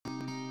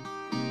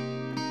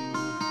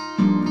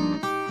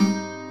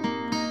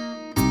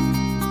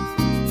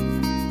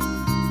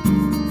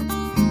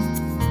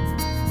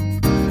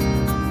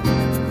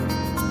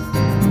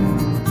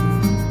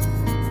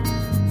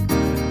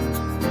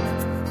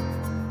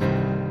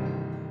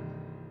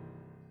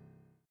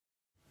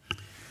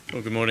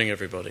Well, good morning,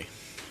 everybody.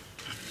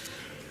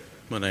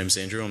 My name's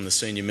Andrew. I'm the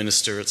Senior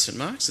Minister at St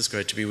Mark's. It's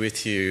great to be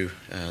with you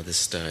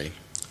this day.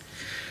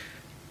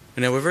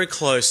 Now, we're very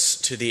close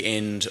to the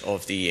end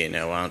of the year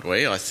now, aren't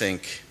we? I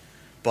think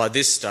by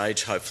this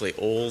stage, hopefully,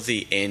 all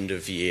the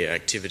end-of-year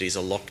activities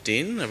are locked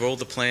in. Have all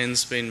the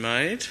plans been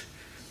made,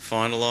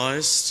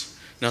 finalised?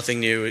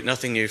 Nothing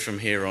new from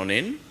here on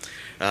in.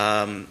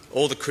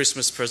 All the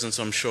Christmas presents,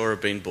 I'm sure,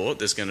 have been bought.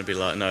 There's going to be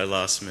no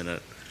last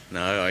minute.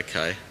 No?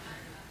 Okay.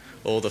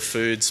 All the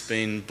food's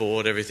been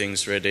bought,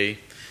 everything's ready.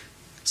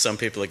 Some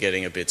people are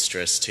getting a bit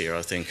stressed here,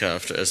 I think,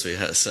 as we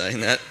are saying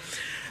that.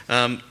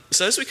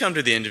 So as we come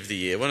to the end of the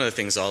year, one of the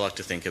things I like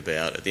to think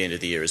about at the end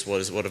of the year is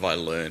what have I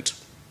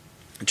learnt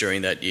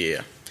during that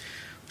year?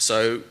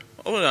 So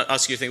I want to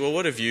ask you to think, well,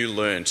 what have you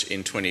learnt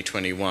in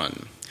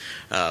 2021?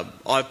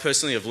 I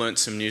personally have learnt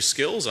some new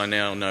skills. I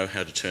now know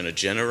how to turn a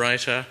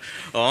generator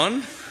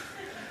on.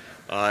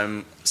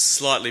 I'm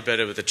slightly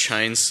better with a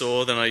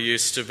chainsaw than I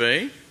used to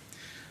be.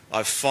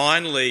 I'm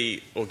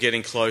finally, or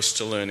getting close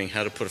to learning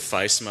how to put a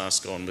face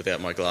mask on without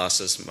my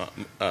glasses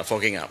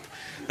fogging up.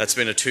 That's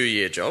been a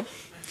 2-year job.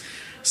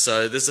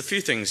 So there's a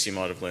few things you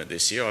might have learnt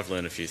this year. I've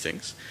learned a few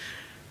things.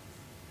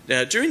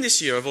 Now, during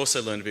this year, I've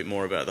also learned a bit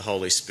more about the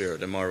Holy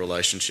Spirit and my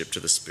relationship to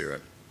the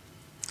Spirit.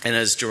 And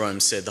as Jerome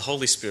said, the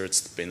Holy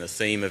Spirit's been the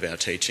theme of our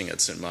teaching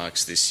at St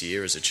Mark's this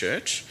year as a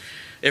church.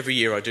 Every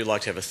year I do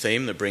like to have a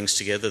theme that brings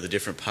together the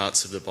different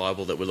parts of the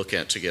Bible that we look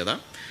at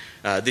together.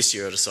 This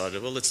year I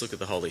decided, well, let's look at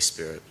the Holy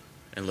Spirit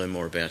and learn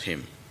more about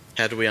him.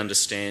 How do we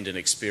understand and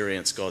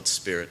experience God's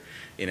Spirit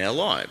in our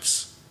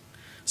lives?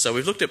 So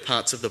we've looked at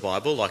parts of the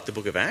Bible, like the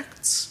book of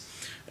Acts,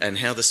 and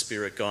how the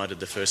Spirit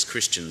guided the first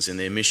Christians in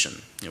their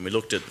mission. And we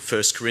looked at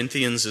 1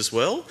 Corinthians as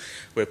well,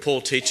 where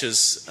Paul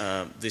teaches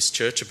this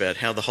church about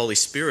how the Holy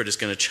Spirit is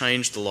going to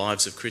change the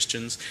lives of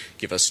Christians,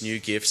 give us new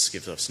gifts,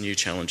 give us new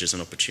challenges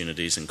and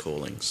opportunities and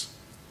callings.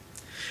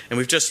 And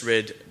we've just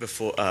read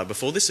before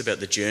this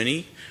about the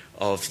journey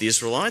of the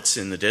Israelites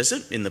in the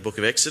desert in the book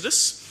of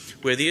Exodus,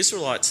 where the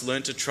Israelites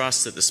learned to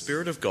trust that the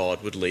Spirit of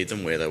God would lead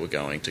them where they were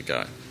going to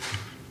go.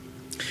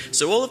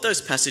 So all of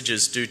those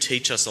passages do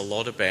teach us a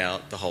lot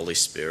about the Holy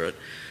Spirit,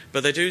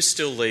 but they do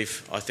still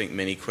leave, I think,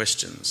 many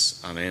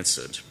questions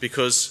unanswered.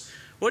 Because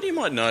what you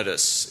might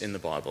notice in the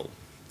Bible,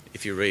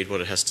 if you read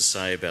what it has to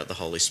say about the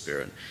Holy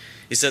Spirit,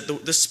 is that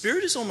the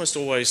Spirit is almost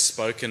always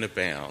spoken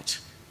about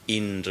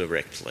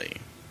indirectly.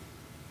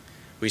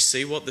 We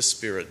see what the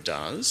Spirit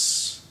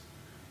does.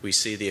 We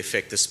see the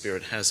effect the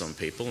Spirit has on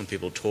people, and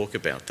people talk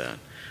about that.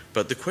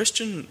 But the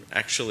question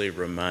actually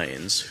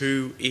remains,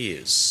 who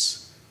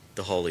is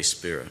the Holy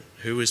Spirit?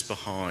 Who is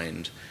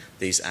behind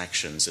these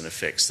actions and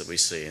effects that we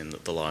see in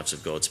the lives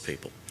of God's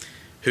people?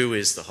 Who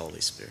is the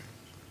Holy Spirit?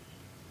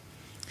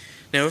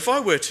 Now, if I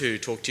were to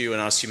talk to you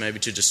and ask you maybe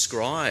to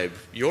describe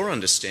your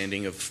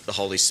understanding of the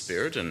Holy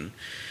Spirit and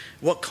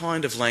what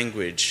kind of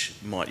language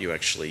might you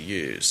actually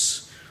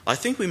use, I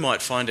think we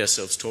might find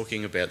ourselves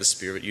talking about the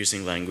Spirit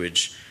using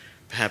language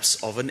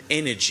perhaps of an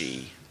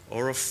energy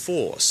or a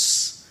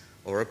force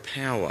or a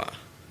power,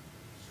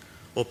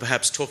 or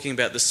perhaps talking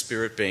about the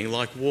Spirit being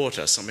like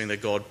water, something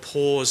that God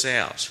pours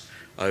out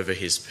over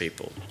his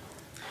people.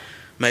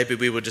 Maybe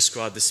we would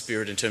describe the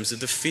Spirit in terms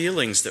of the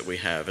feelings that we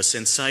have, a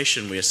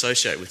sensation we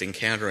associate with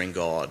encountering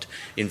God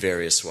in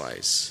various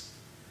ways.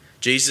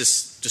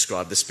 Jesus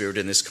described the Spirit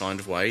in this kind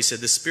of way. He said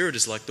the Spirit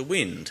is like the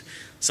wind,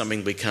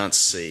 something we can't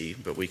see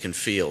but we can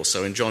feel.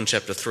 So in John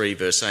chapter 3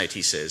 verse 8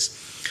 he says,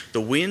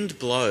 "The wind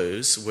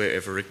blows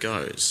wherever it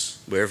goes,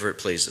 wherever it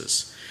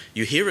pleases.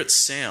 You hear its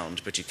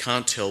sound, but you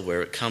can't tell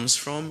where it comes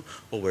from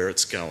or where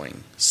it's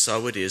going.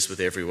 So it is with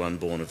everyone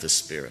born of the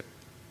Spirit."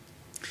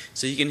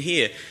 So you can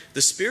hear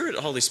the Spirit,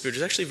 the Holy Spirit,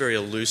 is actually a very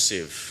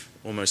elusive,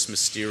 almost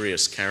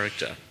mysterious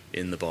character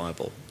in the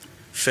Bible,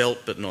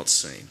 felt but not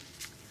seen.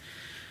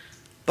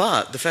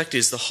 But the fact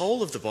is, the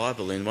whole of the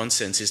Bible, in one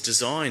sense, is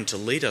designed to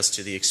lead us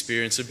to the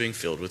experience of being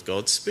filled with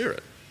God's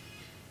Spirit.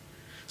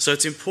 So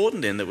it's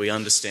important then that we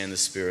understand the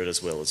Spirit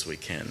as well as we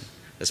can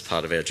as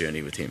part of our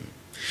journey with him.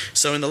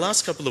 So in the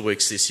last couple of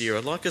weeks this year,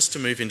 I'd like us to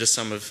move into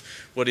some of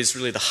what is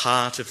really the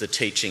heart of the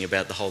teaching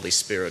about the Holy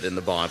Spirit in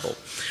the Bible,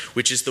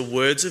 which is the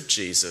words of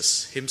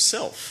Jesus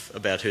himself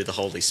about who the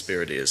Holy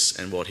Spirit is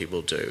and what he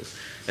will do.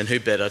 And who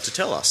better to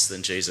tell us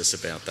than Jesus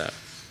about that?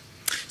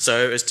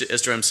 So, as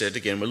Jerome said,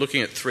 again, we're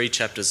looking at 3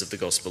 chapters of the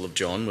Gospel of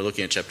John. We're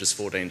looking at chapters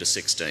 14 to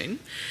 16,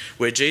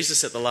 where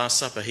Jesus at the Last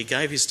Supper, he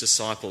gave his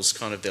disciples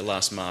kind of their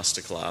last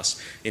masterclass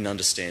in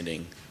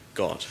understanding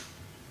God.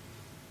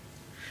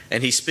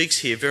 And he speaks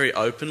here very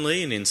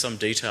openly and in some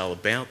detail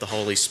about the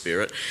Holy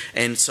Spirit.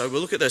 And so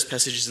we'll look at those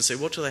passages and see,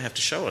 what do they have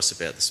to show us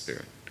about the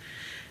Spirit?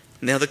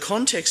 Now, the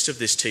context of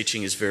this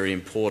teaching is very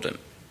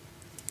important.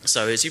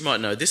 So as you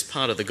might know, this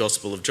part of the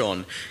Gospel of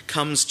John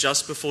comes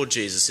just before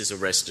Jesus is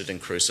arrested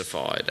and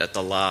crucified, at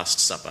the Last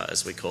Supper,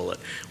 as we call it,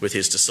 with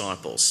his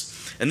disciples.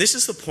 And this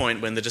is the point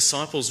when the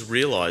disciples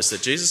realise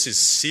that Jesus is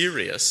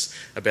serious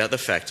about the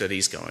fact that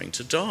he's going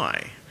to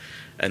die,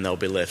 and they'll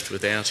be left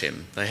without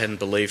him. They hadn't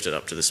believed it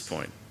up to this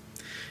point,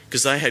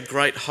 because they had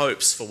great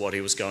hopes for what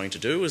he was going to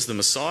do as the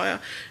Messiah,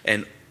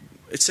 and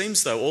it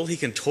seems though all he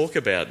can talk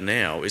about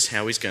now is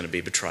how he's going to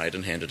be betrayed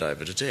and handed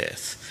over to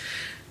death.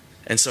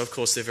 And so, of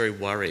course, they're very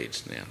worried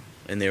now,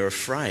 and they're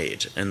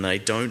afraid, and they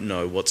don't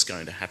know what's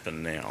going to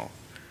happen now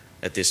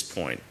at this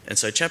point. And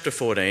so chapter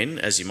 14,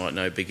 as you might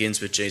know,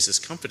 begins with Jesus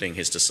comforting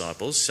his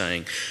disciples,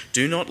 saying,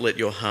 "Do not let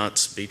your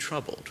hearts be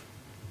troubled.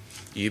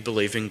 You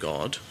believe in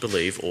God,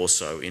 believe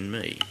also in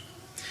me."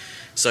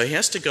 So he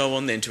has to go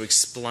on then to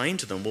explain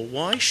to them, well,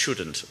 why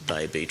shouldn't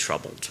they be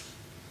troubled?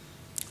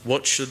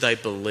 What should they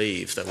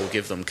believe that will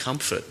give them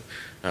comfort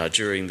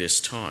during this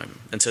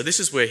time? And so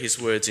this is where his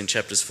words in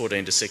chapters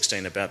 14 to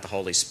 16 about the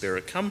Holy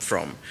Spirit come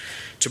from,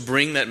 to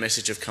bring that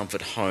message of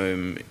comfort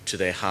home to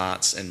their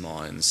hearts and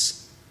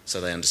minds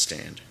so they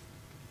understand.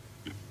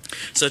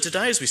 So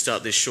today, as we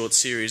start this short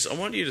series, I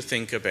want you to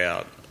think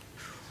about,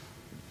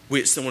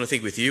 I still want to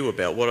think with you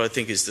about what I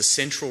think is the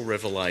central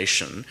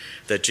revelation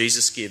that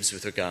Jesus gives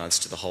with regards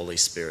to the Holy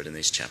Spirit in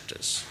these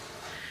chapters.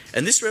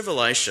 And this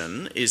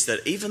revelation is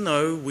that even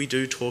though we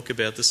do talk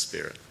about the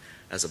Spirit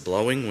as a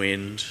blowing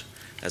wind,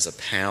 as a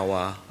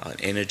power, an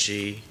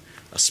energy,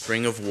 a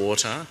spring of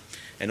water,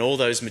 and all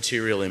those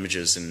material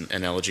images and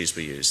analogies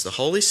we use, the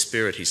Holy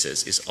Spirit, he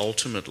says, is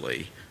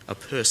ultimately a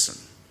person.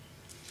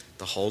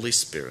 The Holy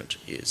Spirit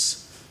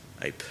is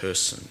a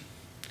person.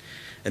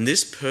 And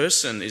this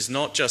person is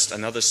not just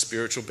another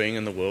spiritual being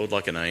in the world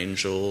like an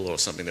angel or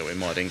something that we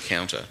might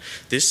encounter.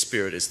 This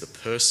Spirit is the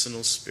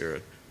personal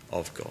Spirit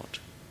of God,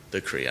 the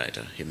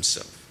Creator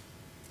himself.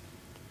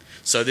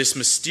 So this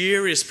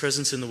mysterious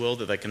presence in the world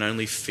that they can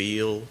only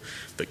feel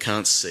but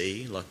can't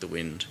see, like the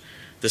wind,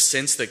 the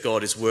sense that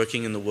God is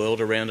working in the world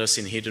around us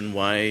in hidden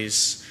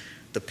ways,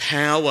 the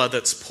power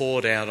that's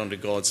poured out onto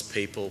God's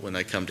people when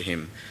they come to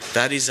him,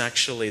 that is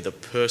actually the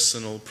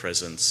personal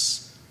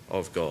presence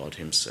of God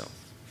himself.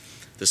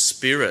 The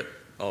Spirit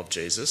of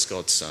Jesus,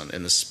 God's Son,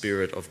 and the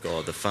Spirit of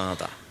God, the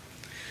Father.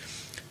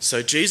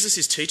 So Jesus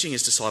is teaching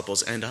his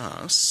disciples and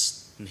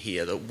us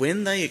here that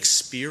when they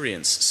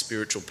experience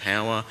spiritual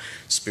power,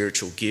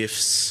 spiritual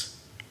gifts,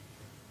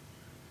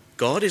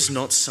 God is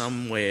not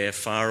somewhere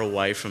far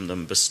away from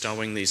them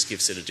bestowing these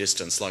gifts at a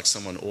distance like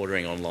someone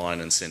ordering online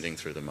and sending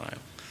through the mail,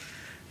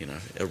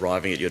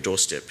 arriving at your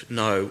doorstep.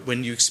 No,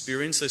 when you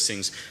experience those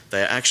things,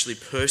 they are actually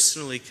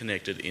personally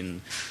connected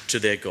to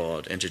their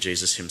God and to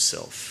Jesus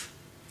himself.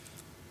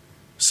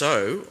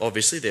 So,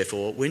 obviously,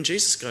 therefore, when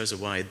Jesus goes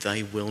away,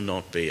 they will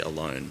not be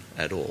alone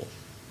at all.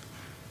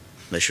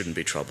 They shouldn't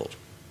be troubled.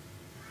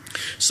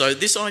 So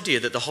this idea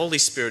that the Holy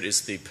Spirit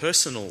is the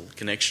personal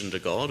connection to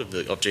God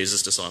of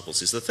Jesus'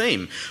 disciples is the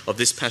theme of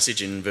this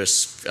passage in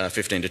verse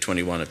 15 to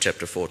 21 of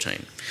chapter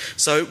 14.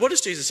 So what does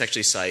Jesus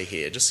actually say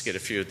here? Just to get a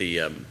few of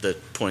the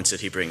points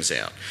that he brings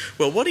out.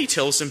 Well, what he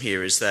tells them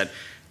here is that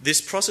this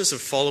process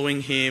of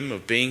following him,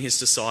 of being his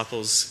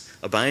disciples,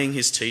 obeying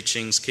his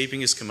teachings,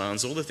 keeping his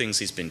commands, all the things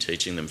he's been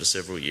teaching them for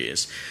several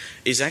years,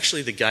 is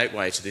actually the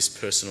gateway to this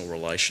personal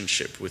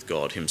relationship with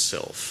God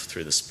himself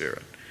through the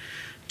Spirit.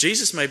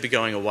 Jesus may be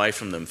going away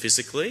from them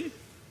physically,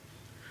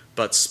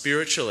 but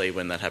spiritually,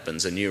 when that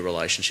happens, a new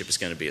relationship is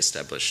going to be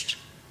established.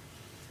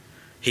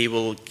 He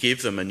will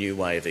give them a new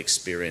way of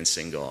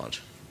experiencing God.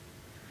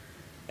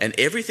 And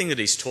everything that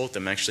he's taught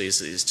them actually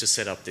is to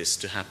set up this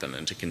to happen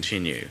and to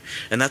continue.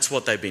 And that's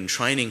what they've been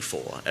training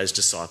for as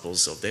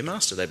disciples of their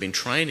Master. They've been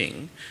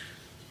training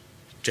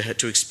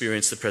to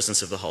experience the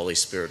presence of the Holy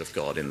Spirit of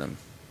God in them.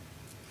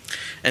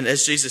 And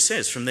as Jesus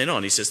says, from then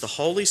on, he says the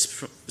Holy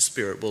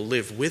Spirit will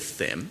live with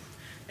them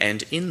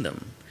and in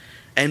them.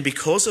 And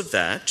because of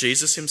that,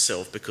 Jesus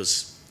himself,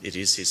 because it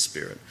is his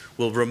Spirit,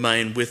 will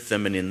remain with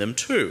them and in them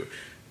too.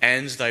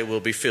 And they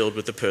will be filled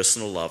with the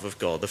personal love of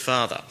God the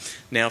Father.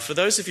 Now, for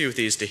those of you with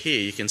ears to hear,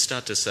 you can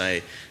start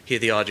to hear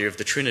the idea of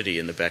the Trinity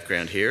in the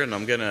background here, and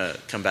I'm going to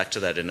come back to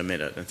that in a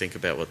minute and think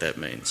about what that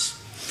means.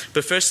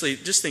 But firstly,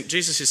 just think,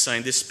 Jesus is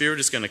saying this Spirit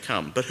is going to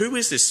come. But who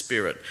is this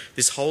Spirit,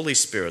 this Holy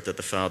Spirit that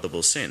the Father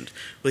will send?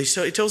 Well,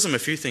 he tells them a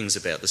few things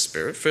about the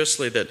Spirit.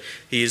 Firstly, that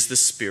he is the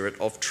Spirit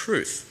of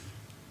truth.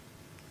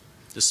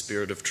 The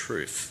Spirit of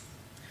truth.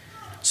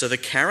 So the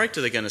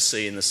character they're going to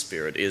see in the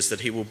Spirit is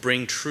that he will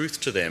bring truth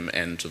to them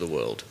and to the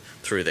world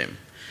through them.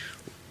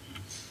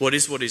 What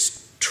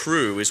is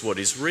true is what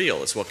is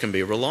real. It's what can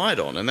be relied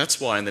on. And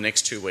that's why in the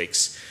next 2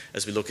 weeks,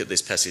 as we look at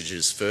these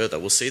passages further,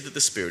 we'll see that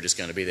the Spirit is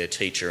going to be their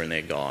teacher and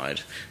their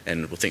guide.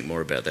 And we'll think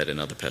more about that in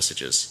other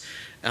passages.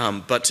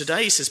 But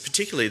today he says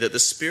particularly that the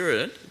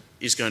Spirit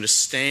is going to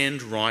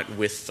stand right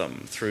with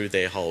them through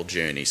their whole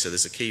journey. So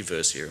there's a key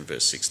verse here in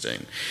verse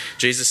 16.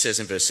 Jesus says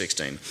in verse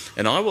 16,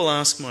 "And I will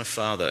ask my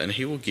Father, and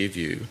he will give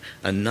you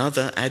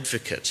another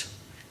advocate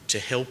to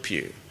help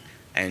you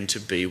and to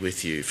be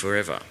with you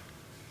forever."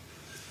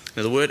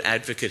 Now the word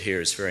advocate here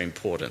is very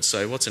important.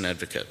 So what's an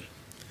advocate?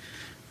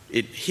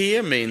 It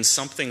here means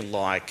something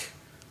like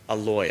a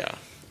lawyer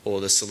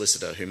or the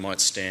solicitor who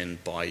might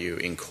stand by you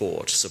in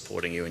court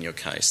supporting you in your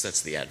case.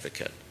 That's the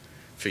advocate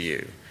for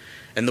you.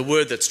 And the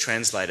word that's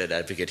translated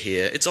advocate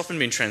here, it's often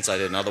been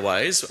translated in other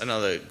ways.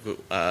 Another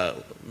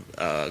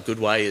good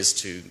way is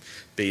to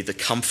be the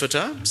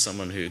comforter,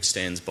 someone who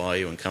stands by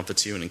you and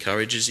comforts you and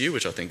encourages you,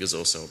 which I think is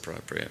also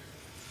appropriate.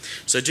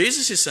 So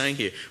Jesus is saying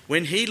here,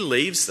 when he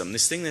leaves them,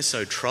 this thing they're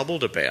so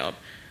troubled about,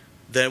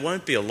 they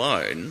won't be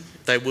alone.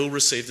 They will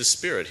receive the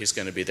Spirit. He's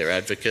going to be their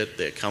advocate,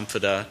 their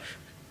comforter,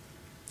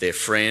 their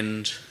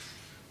friend,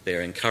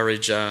 their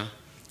encourager.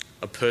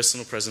 A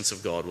personal presence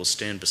of God will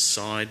stand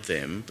beside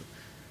them,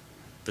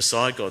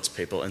 beside God's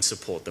people, and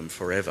support them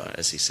forever.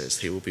 As he says,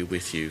 he will be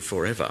with you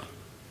forever.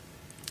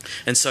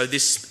 And so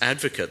this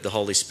advocate, the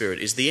Holy Spirit,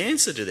 is the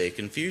answer to their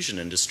confusion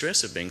and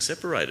distress of being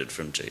separated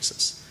from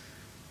Jesus.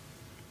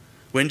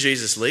 When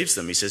Jesus leaves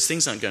them, he says,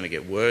 things aren't going to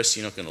get worse.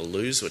 You're not going to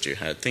lose what you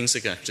had. Things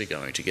are actually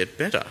going to get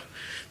better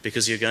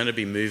because you're going to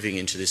be moving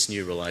into this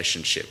new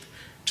relationship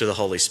to the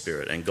Holy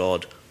Spirit and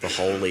God, the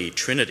Holy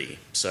Trinity.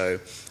 So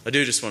I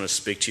do just want to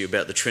speak to you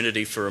about the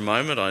Trinity for a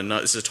moment. I know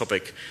this is a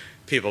topic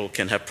people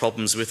can have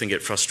problems with and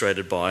get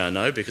frustrated by, I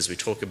know, because we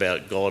talk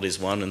about God is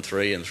one and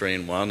three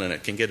in one, and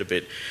it can get a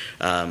bit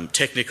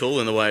technical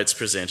in the way it's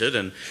presented,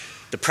 and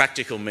the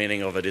practical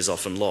meaning of it is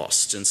often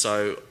lost. And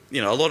so, a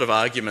lot of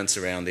arguments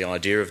around the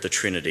idea of the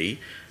Trinity,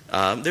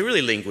 they're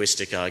really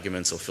linguistic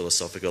arguments or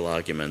philosophical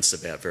arguments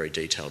about very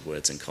detailed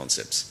words and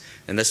concepts.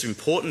 And that's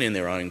important in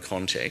their own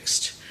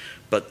context,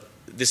 but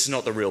this is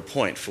not the real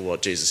point for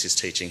what Jesus is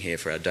teaching here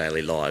for our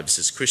daily lives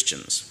as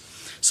Christians.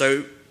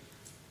 So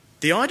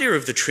the idea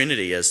of the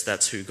Trinity, as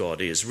that's who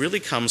God is, really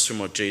comes from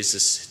what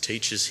Jesus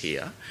teaches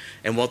here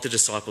and what the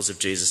disciples of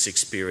Jesus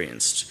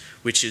experienced,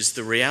 which is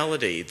the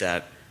reality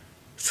that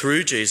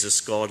through Jesus,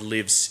 God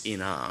lives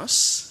in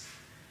us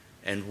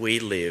and we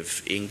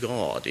live in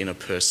God in a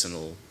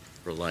personal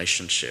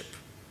relationship.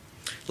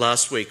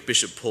 Last week,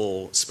 Bishop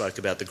Paul spoke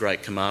about the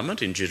Great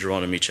Commandment in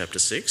Deuteronomy chapter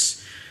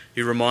 6.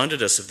 He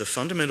reminded us of the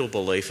fundamental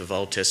belief of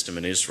Old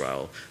Testament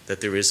Israel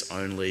that there is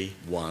only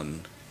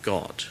one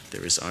God.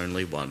 There is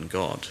only one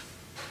God.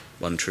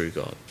 One true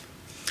God.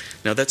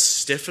 Now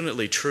that's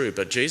definitely true,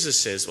 but Jesus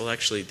says, well,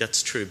 actually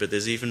that's true, but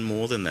there's even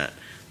more than that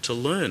to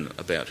learn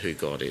about who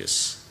God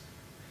is.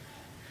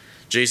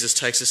 Jesus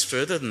takes us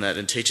further than that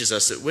and teaches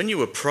us that when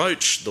you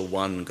approach the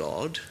one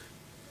God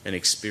and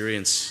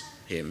experience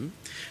him,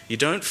 you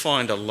don't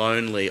find a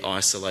lonely,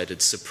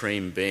 isolated,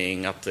 supreme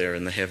being up there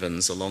in the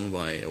heavens a long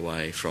way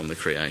away from the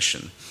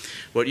creation.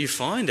 What you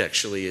find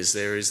actually is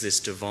there is this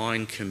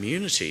divine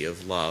community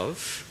of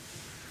love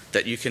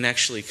that you can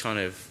actually kind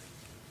of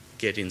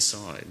get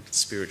inside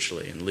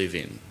spiritually and live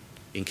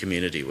in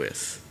community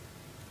with.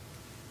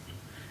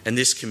 And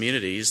this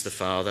community is the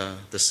Father,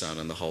 the Son,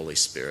 and the Holy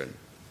Spirit.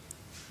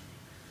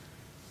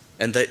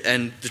 And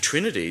the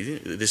Trinity,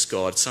 this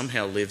God,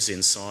 somehow lives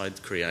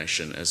inside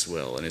creation as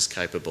well and is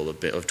capable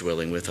of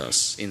dwelling with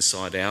us,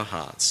 inside our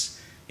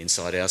hearts,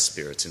 inside our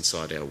spirits,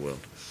 inside our world.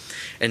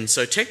 And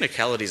so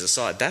technicalities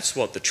aside, that's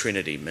what the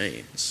Trinity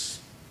means.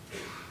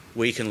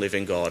 We can live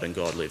in God and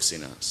God lives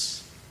in us.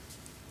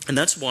 And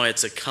that's why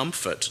it's a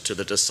comfort to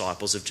the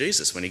disciples of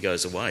Jesus when he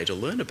goes away to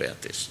learn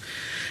about this.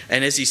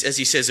 And as he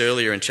says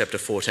earlier in chapter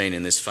 14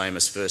 in this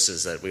famous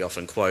verses that we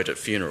often quote at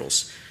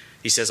funerals,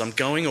 he says, I'm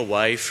going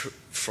away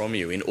from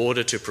you in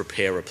order to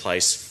prepare a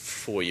place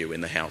for you in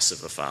the house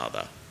of the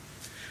Father.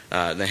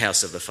 The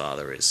house of the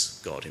Father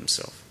is God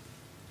himself.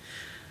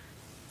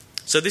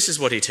 So this is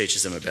what he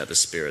teaches them about the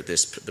Spirit,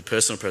 the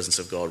personal presence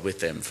of God with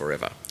them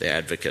forever, their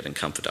advocate and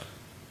comforter.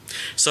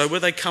 So were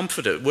they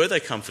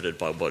comforted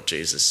by what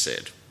Jesus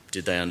said?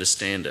 Did they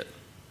understand it?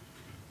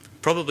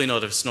 Probably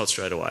not, if it's not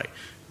straight away.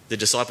 The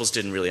disciples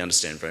didn't really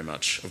understand very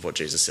much of what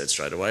Jesus said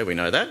straight away, we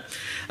know that.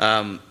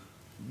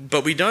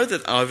 But we know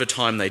that over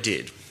time they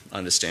did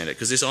understand it,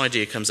 because this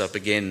idea comes up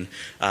again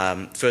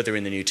further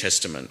in the New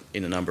Testament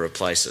in a number of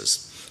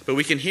places. But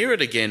we can hear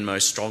it again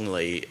most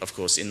strongly, of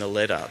course, in the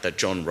letter that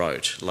John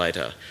wrote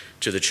later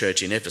to the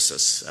church in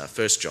Ephesus,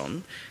 1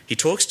 John. He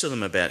talks to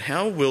them about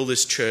how will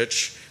this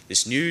church,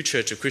 this new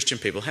church of Christian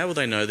people, how will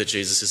they know that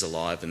Jesus is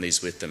alive and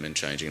he's with them and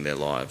changing their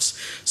lives?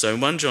 So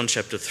in 1 John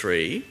chapter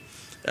 3,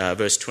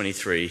 verse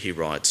 23, he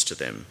writes to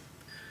them,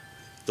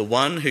 "The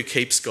one who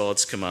keeps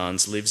God's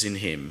commands lives in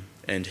him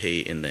and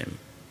he in them.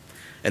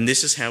 And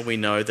this is how we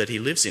know that he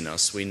lives in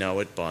us. We know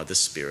it by the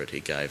Spirit he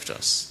gave to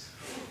us."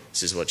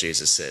 This is what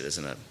Jesus said,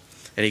 isn't it?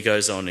 And he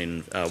goes on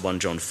in 1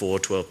 John 4,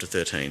 12 to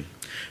 13.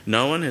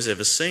 "No one has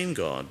ever seen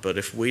God, but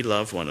if we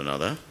love one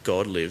another,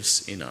 God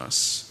lives in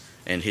us,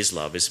 and his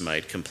love is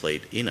made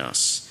complete in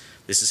us.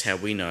 This is how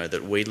we know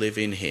that we live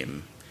in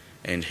him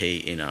and he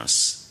in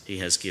us. He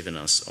has given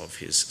us of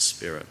his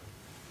Spirit."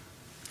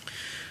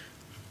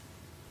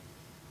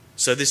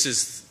 So this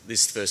is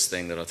this first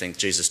thing that I think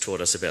Jesus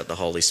taught us about the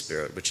Holy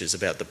Spirit, which is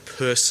about the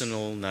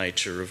personal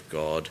nature of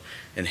God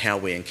and how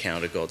we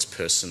encounter God's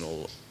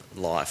personal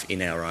life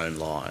in our own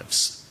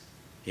lives,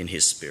 in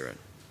his Spirit.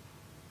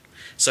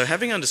 So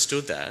having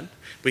understood that,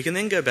 we can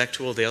then go back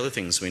to all the other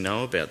things we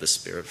know about the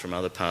Spirit from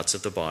other parts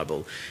of the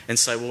Bible and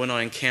say, well, when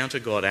I encounter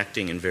God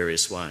acting in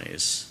various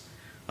ways,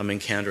 I'm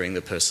encountering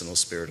the personal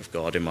Spirit of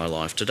God in my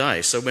life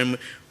today. So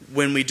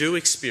when we do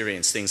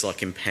experience things like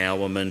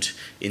empowerment,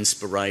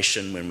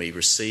 inspiration, when we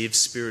receive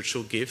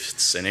spiritual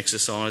gifts and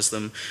exercise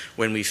them,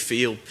 when we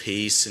feel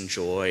peace and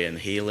joy and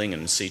healing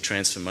and see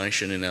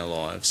transformation in our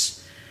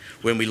lives,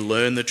 when we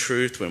learn the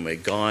truth, when we're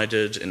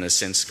guided, in a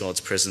sense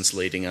God's presence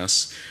leading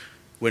us,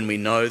 when we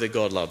know that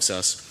God loves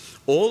us,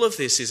 all of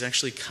this is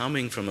actually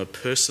coming from the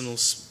person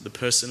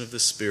of the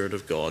Spirit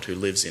of God who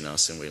lives in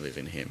us and we live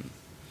in him.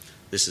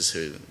 This is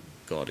who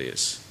God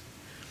is.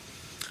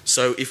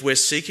 So if we're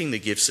seeking the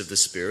gifts of the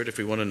Spirit, if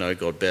we want to know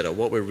God better,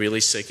 what we're really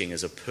seeking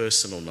is a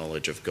personal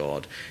knowledge of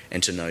God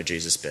and to know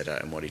Jesus better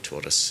and what he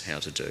taught us how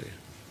to do,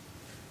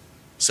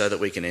 so that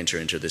we can enter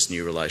into this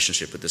new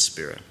relationship with the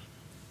Spirit.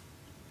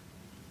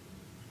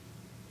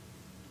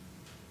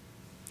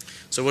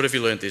 So what have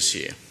you learnt this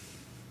year?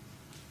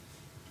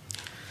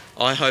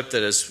 I hope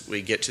that as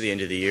we get to the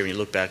end of the year and you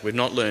look back, we've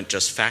not learnt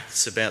just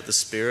facts about the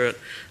Spirit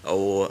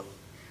or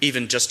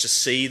even just to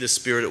see the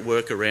Spirit at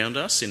work around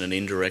us in an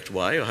indirect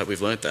way. I hope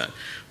we've learnt that.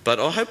 But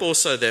I hope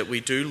also that we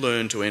do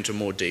learn to enter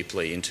more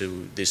deeply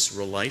into this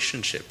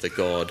relationship that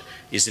God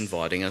is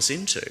inviting us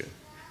into.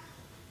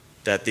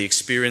 That the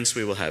experience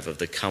we will have of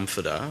the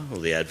Comforter or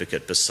the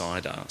Advocate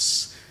beside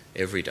us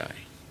every day,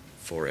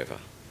 forever.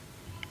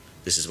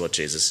 This is what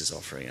Jesus is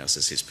offering us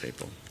as his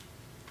people.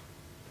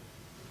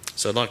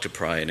 So I'd like to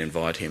pray and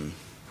invite him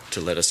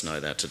to let us know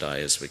that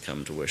today as we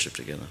come to worship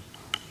together.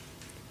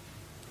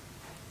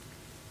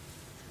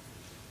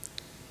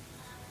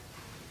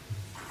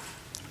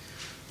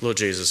 Lord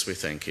Jesus, we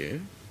thank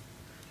you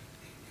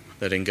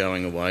that in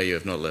going away you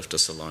have not left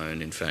us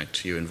alone. In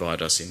fact, you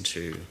invite us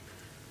into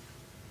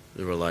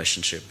the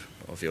relationship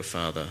of your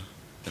Father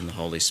and the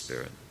Holy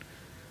Spirit.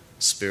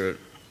 Spirit,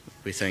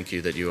 we thank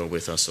you that you are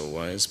with us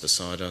always,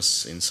 beside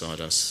us, inside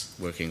us,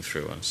 working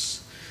through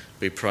us.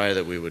 We pray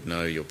that we would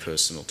know your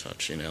personal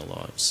touch in our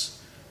lives,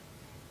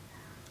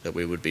 that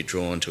we would be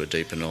drawn to a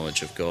deeper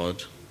knowledge of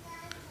God,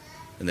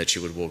 and that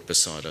you would walk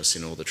beside us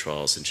in all the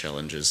trials and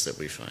challenges that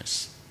we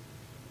face.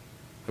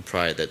 I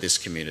pray that this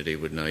community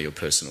would know your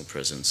personal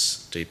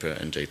presence deeper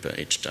and deeper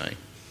each day.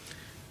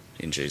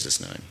 In Jesus'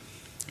 name,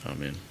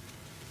 amen.